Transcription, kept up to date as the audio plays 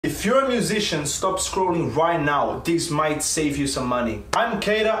If you're a musician, stop scrolling right now. This might save you some money. I'm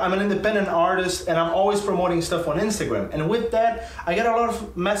Keita, I'm an independent artist, and I'm always promoting stuff on Instagram. And with that, I get a lot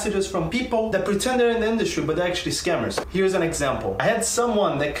of messages from people that pretend they're in the industry, but they're actually scammers. Here's an example. I had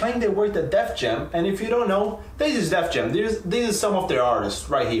someone that claimed they worked at Def Jam, and if you don't know, this is Def Jam. This is some of their artists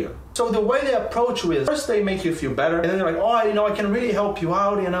right here. So the way they approach you is, first they make you feel better, and then they're like, oh, I can really help you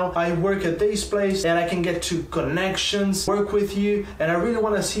out, I work at this place, and I can get to connections, work with you, and I really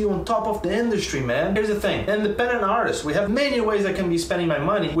want to see you on top of the industry, man. Here's the thing, independent artists, we have many ways I can be spending my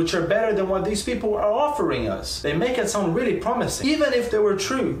money, which are better than what these people are offering us. They make it sound really promising. Even if they were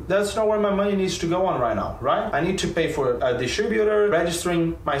true, that's not where my money needs to go on right now, right? I need to pay for a distributor,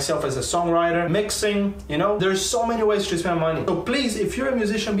 registering myself as a songwriter, mixing, there's so many ways to spend money. So please, if you're a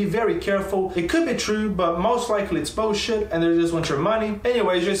musician, be very careful. It could be true, but most likely it's bullshit and they just want your money.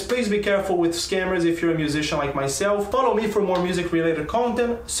 Anyways, just please be careful with scammers if you're a musician like myself. Follow me for more music related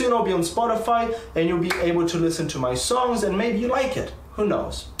content. Soon I'll be on Spotify and you'll be able to listen to my songs and maybe you like it. Who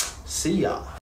knows? See ya.